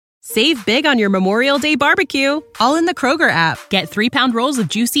Save big on your Memorial Day barbecue, all in the Kroger app. Get 3-pound rolls of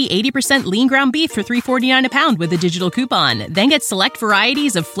juicy 80% lean ground beef for $3.49 a pound with a digital coupon. Then get select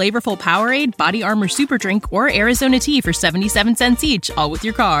varieties of flavorful Powerade, Body Armor Super Drink, or Arizona tea for 77 cents each, all with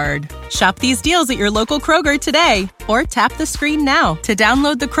your card. Shop these deals at your local Kroger today, or tap the screen now to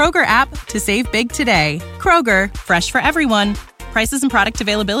download the Kroger app to save big today. Kroger, fresh for everyone. Prices and product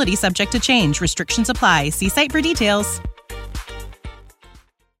availability subject to change. Restrictions apply. See site for details.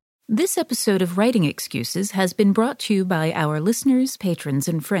 This episode of Writing Excuses has been brought to you by our listeners, patrons,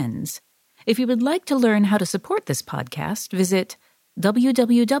 and friends. If you would like to learn how to support this podcast, visit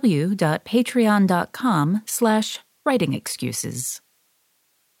www.patreon.com/writingexcuses.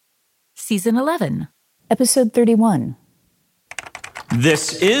 Season 11, Episode 31.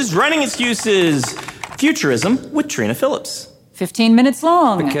 This is Writing Excuses, Futurism with Trina Phillips. 15 minutes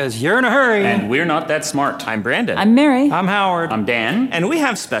long. Because you're in a hurry. And we're not that smart. I'm Brandon. I'm Mary. I'm Howard. I'm Dan. And we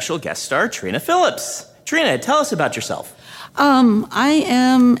have special guest star Trina Phillips. Trina, tell us about yourself. I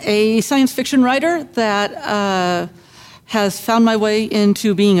am a science fiction writer that has found my way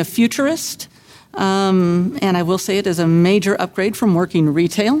into being a futurist. And I will say it is a major upgrade from working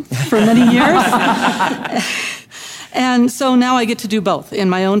retail for many years. And so now I get to do both. In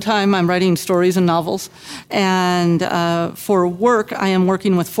my own time, I'm writing stories and novels. And for work, I am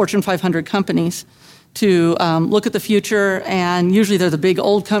working with Fortune 500 companies to look at the future. And usually they're the big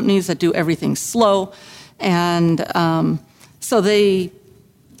old companies that do everything slow. And so they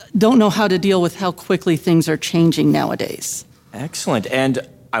don't know how to deal with how quickly things are changing nowadays. Excellent. And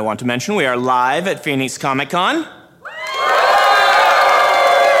I want to mention we are live at Phoenix Comic-Con.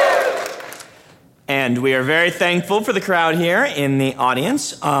 And we are very thankful for the crowd here in the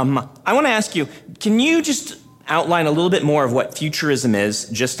audience. I want to ask you, can you just outline a little bit more of what futurism is,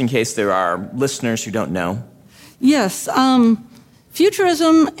 just in case there are listeners who don't know? Yes.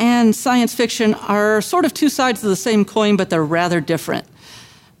 Futurism and science fiction are sort of two sides of the same coin, but they're rather different.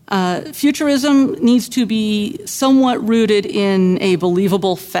 Futurism needs to be somewhat rooted in a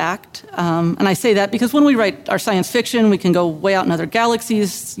believable fact. And I say that because when we write our science fiction, we can go way out in other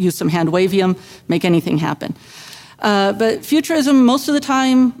galaxies, use some hand-wavium, make anything happen. But futurism, most of the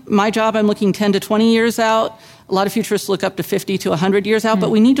time, my job, I'm looking 10 to 20 years out. A lot of futurists look up to 50 to 100 years out,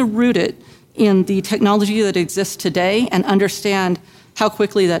 but we need to root it in the technology that exists today and understand how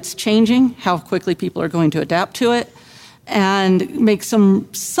quickly that's changing, how quickly people are going to adapt to it, and make some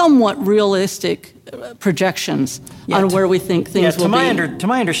somewhat realistic projections on where we think things will be. To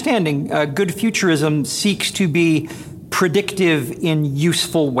my understanding, good futurism seeks to be predictive in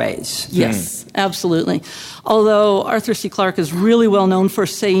useful ways. Yes, absolutely. Although Arthur C. Clarke is really well known for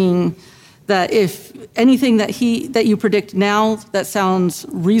saying that if anything that you predict now that sounds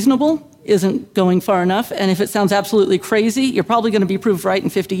reasonable isn't going far enough, and if it sounds absolutely crazy, you're probably going to be proved right in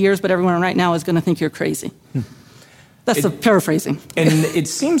 50 years, but everyone right now is going to think you're crazy. That's the paraphrasing. And it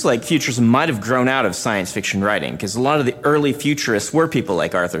seems like futurism might have grown out of science fiction writing, because a lot of the early futurists were people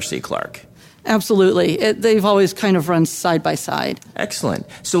like Arthur C. Clarke. Absolutely. They've always kind of run side by side. Excellent.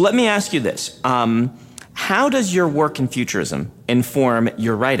 So let me ask you this. How does your work in futurism inform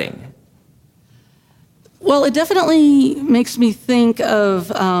your writing? Well, it definitely makes me think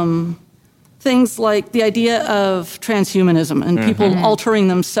of things like the idea of transhumanism and people altering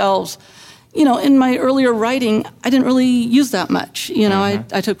themselves. You know, in my earlier writing, I didn't really use that much. You know,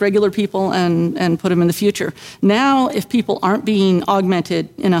 I took regular people and put them in the future. Now, if people aren't being augmented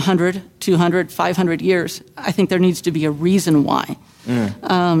in 100, 200, 500 years, I think there needs to be a reason why.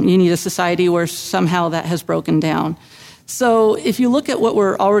 You need a society where somehow that has broken down. So if you look at what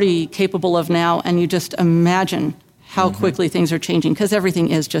we're already capable of now and you just imagine how quickly things are changing, because everything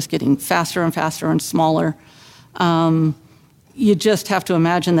is just getting faster and faster and smaller, you just have to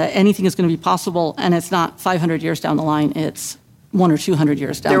imagine that anything is going to be possible, and it's not 500 years down the line, it's 100 or 200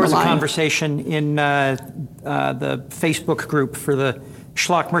 years down the line. There was a conversation in the Facebook group for the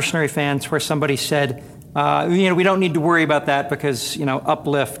Schlock Mercenary fans where somebody said, we don't need to worry about that because,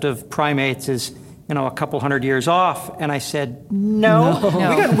 uplift of primates is, a couple hundred years off. And I said,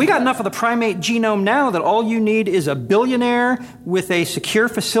 no. We got enough of the primate genome now that all you need is a billionaire with a secure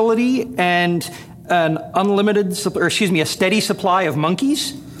facility and an a steady supply of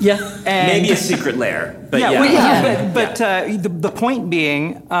monkeys. Yeah. And maybe a secret lair. But the point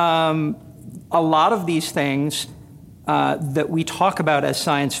being, a lot of these things that we talk about as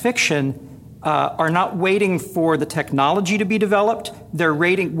science fiction are not waiting for the technology to be developed. They're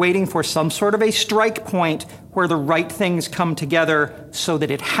waiting for some sort of a strike point where the right things come together so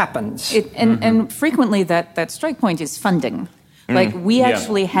that it happens. And frequently that strike point is funding. Like, we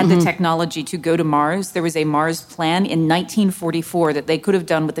actually had the technology to go to Mars. There was a Mars plan in 1944 that they could have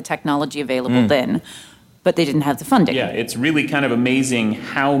done with the technology available then, but they didn't have the funding. Yeah, it's really kind of amazing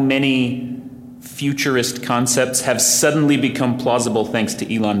how many futurist concepts have suddenly become plausible thanks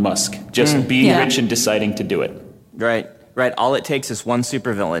to Elon Musk just being rich and deciding to do it. Right. All it takes is one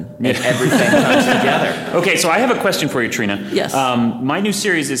supervillain, and everything comes together. Okay, so I have a question for you, Trina. Yes. My new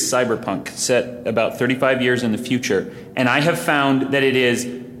series is Cyberpunk, set about 35 years in the future, and I have found that it is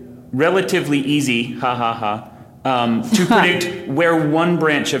relatively easy, to predict where one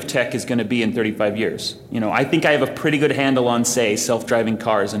branch of tech is going to be in 35 years. I think I have a pretty good handle on, say, self-driving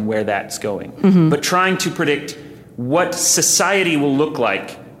cars and where that's going. But trying to predict what society will look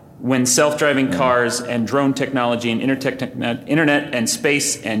like when self-driving cars and drone technology and internet and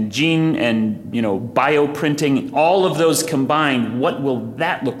space and gene and bioprinting, all of those combined, what will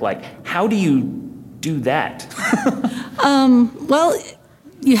that look like? How do you do that? Well,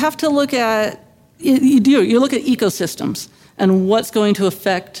 you have to look at you look at ecosystems and what's going to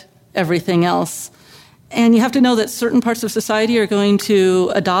affect everything else. And you have to know that certain parts of society are going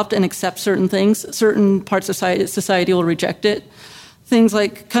to adopt and accept certain things. Certain parts of society will reject it. Things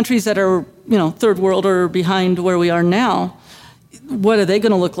like countries that are, third world or behind where we are now, what are they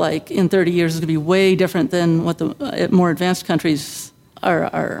going to look like in 30 years is going to be way different than what the more advanced countries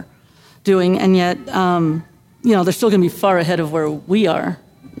are doing. And yet, they're still going to be far ahead of where we are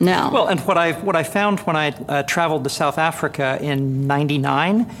now. Well, and what I found when I traveled to South Africa in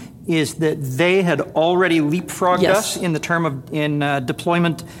 '99 is that they had already leapfrogged us in the term of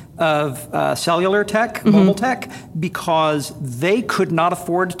deployment of cellular tech, mobile tech, because they could not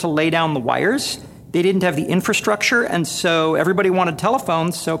afford to lay down the wires. They didn't have the infrastructure, and so everybody wanted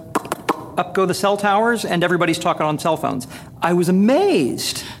telephones, so up go the cell towers, and everybody's talking on cell phones. I was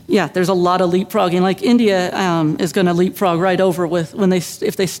amazed. Yeah, there's a lot of leapfrogging. Like India is going to leapfrog right over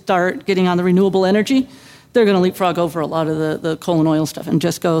if they start getting on the renewable energy. They're going to leapfrog over a lot of the coal and oil stuff and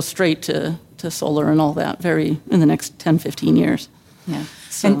just go straight to solar and all that in the next 10, 15 years. Yeah.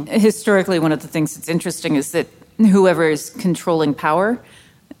 So. And historically, one of the things that's interesting is that whoever is controlling power,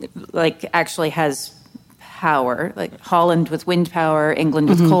 actually has power, like Holland with wind power, England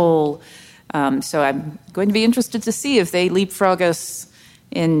with coal. So I'm going to be interested to see if they leapfrog us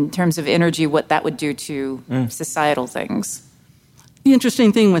in terms of energy, what that would do to societal things. The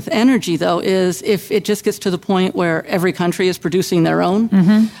interesting thing with energy, though, is if it just gets to the point where every country is producing their own,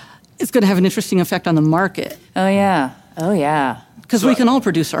 it's going to have an interesting effect on the market. Oh, yeah. Because we can all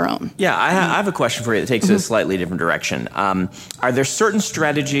produce our own. Yeah, I have a question for you that takes a slightly different direction. Are there certain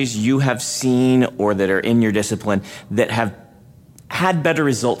strategies you have seen or that are in your discipline that have had better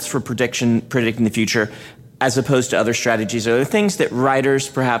results for predicting the future as opposed to other strategies? Are there things that writers,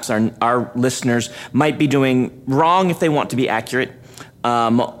 perhaps our listeners, might be doing wrong if they want to be accurate,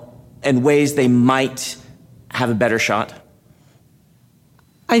 and ways they might have a better shot?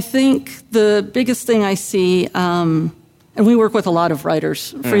 I think the biggest thing I see, and we work with a lot of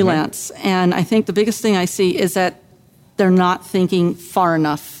writers, freelance, and I think the biggest thing I see is that they're not thinking far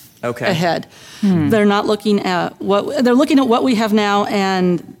enough ahead. They're not looking at they're looking at what we have now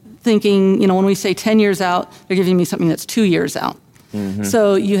and thinking, when we say 10 years out, they're giving me something that's 2 years out.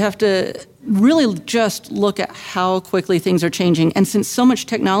 So you have to really just look at how quickly things are changing. And since so much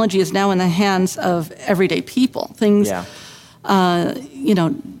technology is now in the hands of everyday people, things,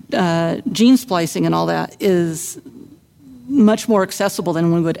 gene splicing and all that is much more accessible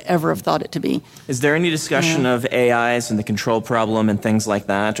than we would ever have thought it to be. Is there any discussion of AIs and the control problem and things like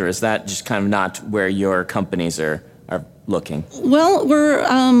that, or is that just kind of not where your companies are looking? Well,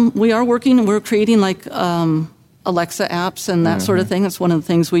 we are working. We're creating Alexa apps and that sort of thing. That's one of the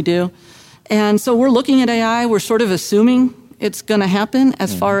things we do. And so we're looking at AI. We're sort of assuming it's going to happen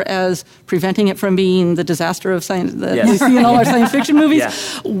as far as preventing it from being the disaster of science that we see in all our science fiction movies.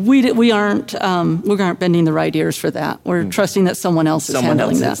 We aren't bending the right ears for that. We're trusting that someone else is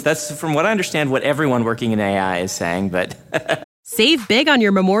handling that. That's, from what I understand, what everyone working in AI is saying, but... Save big on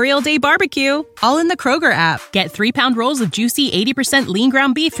your Memorial Day barbecue, all in the Kroger app. Get 3-pound rolls of juicy 80% lean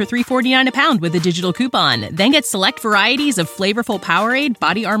ground beef for $3.49 a pound with a digital coupon. Then get select varieties of flavorful Powerade,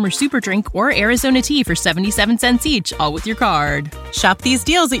 Body Armor Super Drink, or Arizona tea for 77 cents each, all with your card. Shop these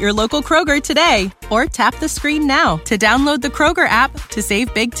deals at your local Kroger today, or tap the screen now to download the Kroger app to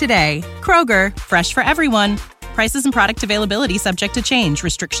save big today. Kroger, fresh for everyone. Prices and product availability subject to change.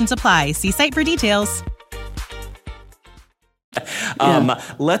 Restrictions apply. See site for details.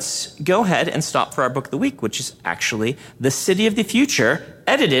 Let's go ahead and stop for our book of the week, which is actually The City of the Future,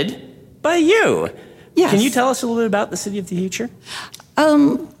 edited by you. Yes. Can you tell us a little bit about The City of the Future?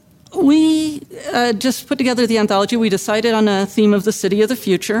 we just put together the anthology. We decided on a theme of the city of the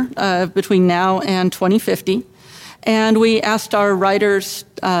future between now and 2050. And we asked our writers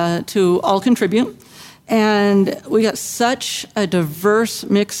to all contribute. And we got such a diverse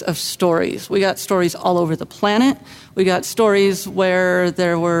mix of stories. We got stories all over the planet. We got stories where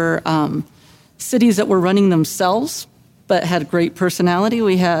there were cities that were running themselves but had great personality.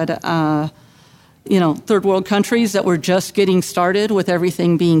 We had, third world countries that were just getting started with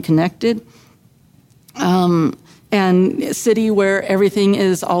everything being connected. And a city where everything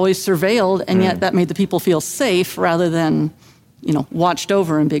is always surveilled, and yet that made the people feel safe rather than, watched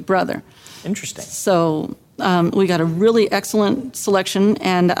over in Big Brother. Interesting. So we got a really excellent selection,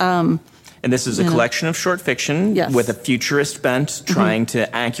 and this is a collection of short fiction with a futurist bent, trying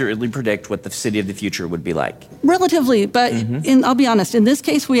to accurately predict what the city of the future would be like. Relatively, but I'll be honest, in this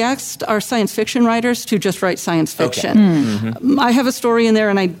case, we asked our science fiction writers to just write science fiction. I have a story in there,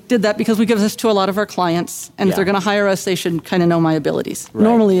 and I did that because we give this to a lot of our clients, and if they're going to hire us, they should kind of know my abilities. Right.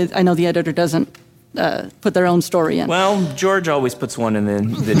 Normally, I know the editor doesn't put their own story in. Well, George always puts one in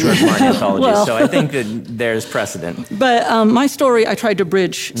the George Martin anthology, so I think that there's precedent. But my story, I tried to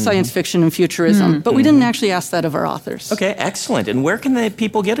bridge science fiction and futurism, but we didn't actually ask that of our authors. Okay, excellent. And where can the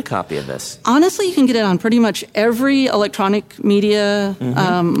people get a copy of this? Honestly, you can get it on pretty much every electronic media,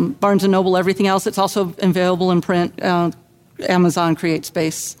 Barnes & Noble, everything else. It's also available in print. Amazon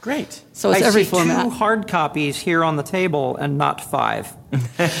CreateSpace. Great. So it's every format. I see 2 hard copies here on the table and not 5. We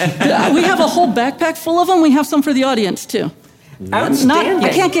have a whole backpack full of them. We have some for the audience too. Outstanding.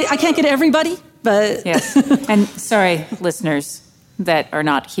 I can't get everybody, but yes. And sorry, listeners that are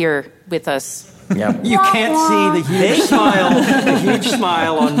not here with us. Yep. You can't see the huge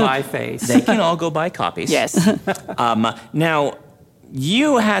smile on my face. They can all go buy copies. Yes. Now,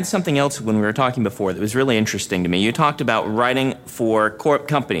 you had something else when we were talking before that was really interesting to me. You talked about writing for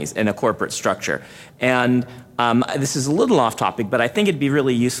companies in a corporate structure. And this is a little off topic, but I think it'd be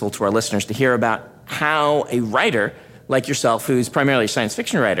really useful to our listeners to hear about how a writer like yourself, who's primarily a science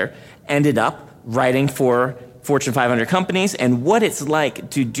fiction writer, ended up writing for Fortune 500 companies and what it's like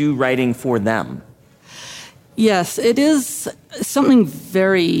to do writing for them. Yes, it is something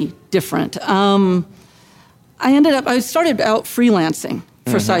very different. I started out freelancing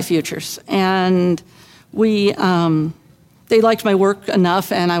for Sci Futures, and they liked my work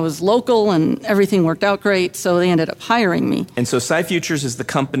enough, and I was local, and everything worked out great, so they ended up hiring me. And so Sci Futures is the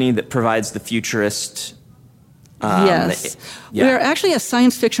company that provides the futurist... yes. We're actually a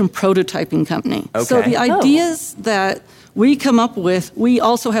science fiction prototyping company. Okay. So the ideas that we come up with, we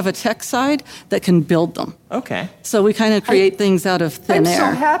also have a tech side that can build them. Okay. So we kind of create things out of thin air.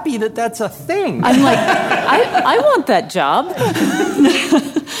 I'm so happy that that's a thing. I'm like, I want that job.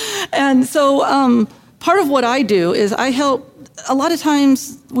 And so part of what I do is I help, a lot of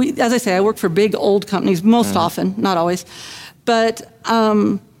times, as I say, I work for big old companies, most often, not always, but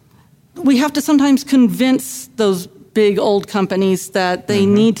we have to sometimes convince those big old companies that they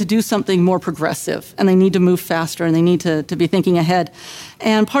need to do something more progressive, and they need to move faster, and they need to be thinking ahead.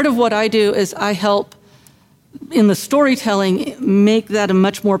 And part of what I do is I help in the storytelling make that a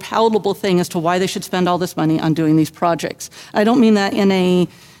much more palatable thing as to why they should spend all this money on doing these projects. I don't mean that in a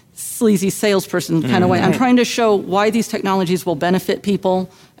sleazy salesperson kind of way. I'm trying to show why these technologies will benefit people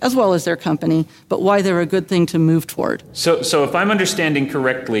as well as their company, but why they're a good thing to move toward. So if I'm understanding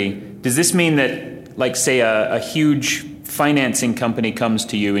correctly, does this mean that, like, say a huge financing company comes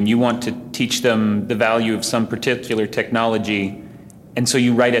to you and you want to teach them the value of some particular technology, and so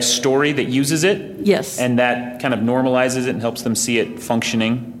you write a story that uses it? Yes. And that kind of normalizes it and helps them see it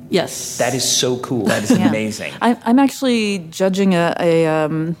functioning? Yes. That is so cool. That is amazing. I'm actually judging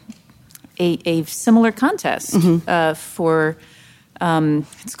a similar contest for,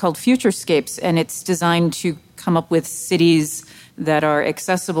 it's called Futurescapes, and it's designed to come up with cities that are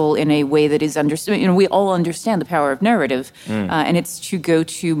accessible in a way that is understood. You know, we all understand the power of narrative, and it's to go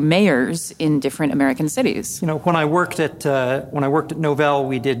to mayors in different American cities. You know, when I worked at Novell,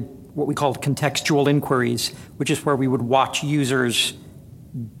 we did what we called contextual inquiries, which is where we would watch users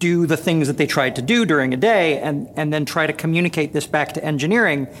do the things that they tried to do during a day and then try to communicate this back to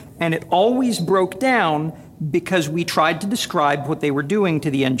engineering. And it always broke down because we tried to describe what they were doing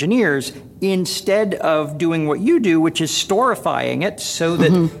to the engineers instead of doing what you do, which is storifying it so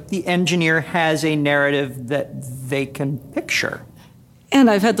that the engineer has a narrative that they can picture. And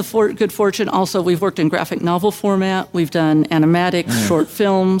I've had the good fortune also, we've worked in graphic novel format, we've done animatics, short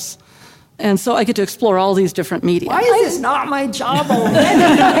films, and so I get to explore all these different media. Why is this not my job already?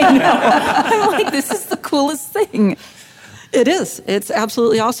 I know. I'm like, this is the coolest thing. It is. It's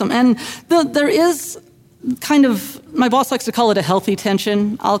absolutely awesome. And there is kind of, my boss likes to call it a healthy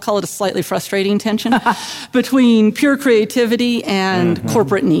tension. I'll call it a slightly frustrating tension between pure creativity and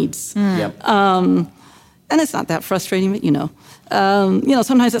corporate needs. Yep. And it's not that frustrating, but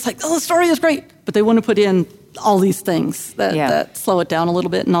sometimes it's like, oh, the story is great, but they want to put in all these things that slow it down a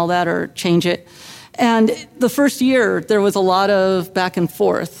little bit and all that, or change it. And the first year, there was a lot of back and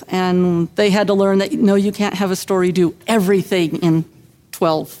forth, and they had to learn that, no, you can't have a story do everything in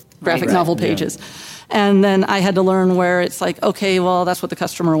 12 graphic novel pages. Yeah. And then I had to learn where it's like, okay, well, that's what the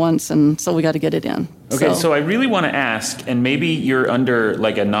customer wants, and so we got to get it in. Okay, so I really want to ask, and maybe you're under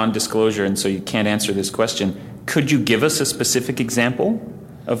like a non-disclosure, and so you can't answer this question. Could you give us a specific example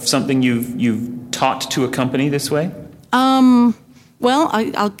of something you've taught to a company this way? Well,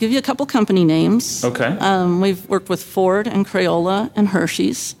 I'll give you a couple company names. Okay. We've worked with Ford and Crayola and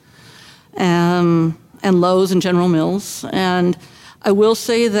Hershey's, and Lowe's and General Mills, and I will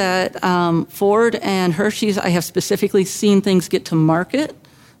say that Ford and Hershey's, I have specifically seen things get to market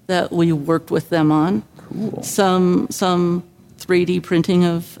that we worked with them on. Cool. Some 3D printing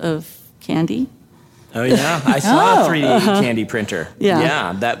of candy. Oh, yeah. I saw a 3D candy printer.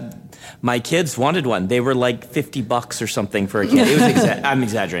 Yeah. That my kids wanted one. They were like $50 or something for a candy. It was I'm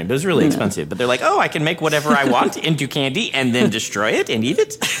exaggerating, but it was really expensive. But they're like, oh, I can make whatever I want into candy and then destroy it and eat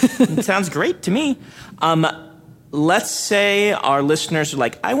it. It sounds great to me. Let's say our listeners are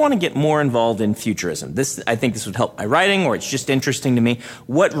like, I want to get more involved in futurism. I think this would help my writing, or it's just interesting to me.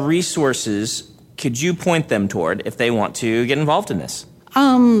 What resources could you point them toward if they want to get involved in this?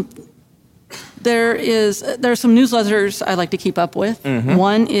 There are some newsletters I like to keep up with. Mm-hmm.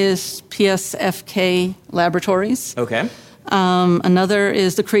 One is PSFK Laboratories. Okay. Another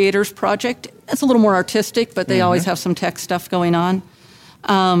is the Creators Project. It's a little more artistic, but they always have some tech stuff going on.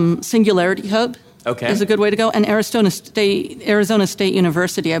 Singularity Hub. Okay. Is a good way to go. And Arizona State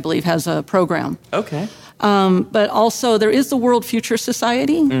University, I believe, has a program. Okay. But also, there is the World Future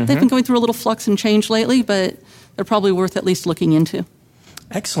Society. Mm-hmm. They've been going through a little flux and change lately, but they're probably worth at least looking into.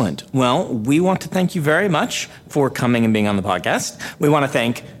 Excellent. Well, we want to thank you very much for coming and being on the podcast. We want to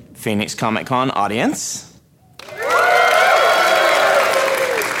thank Phoenix Comic Con audience.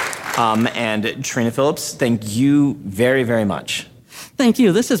 And Trina Phillips, thank you very, very much. Thank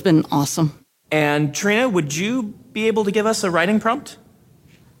you. This has been awesome. And Trina, would you be able to give us a writing prompt?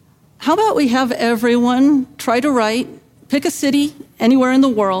 How about we have everyone try to write, pick a city anywhere in the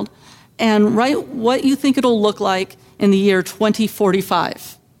world, and write what you think it'll look like in the year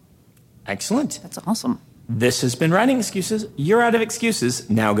 2045. Excellent. That's awesome. This has been Writing Excuses. You're out of excuses.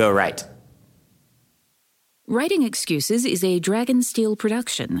 Now go write. Writing Excuses is a Dragon Steel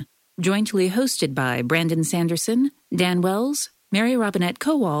production, jointly hosted by Brandon Sanderson, Dan Wells, Mary Robinette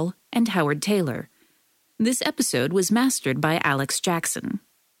Kowal, and Howard Taylor. This episode was mastered by Alex Jackson.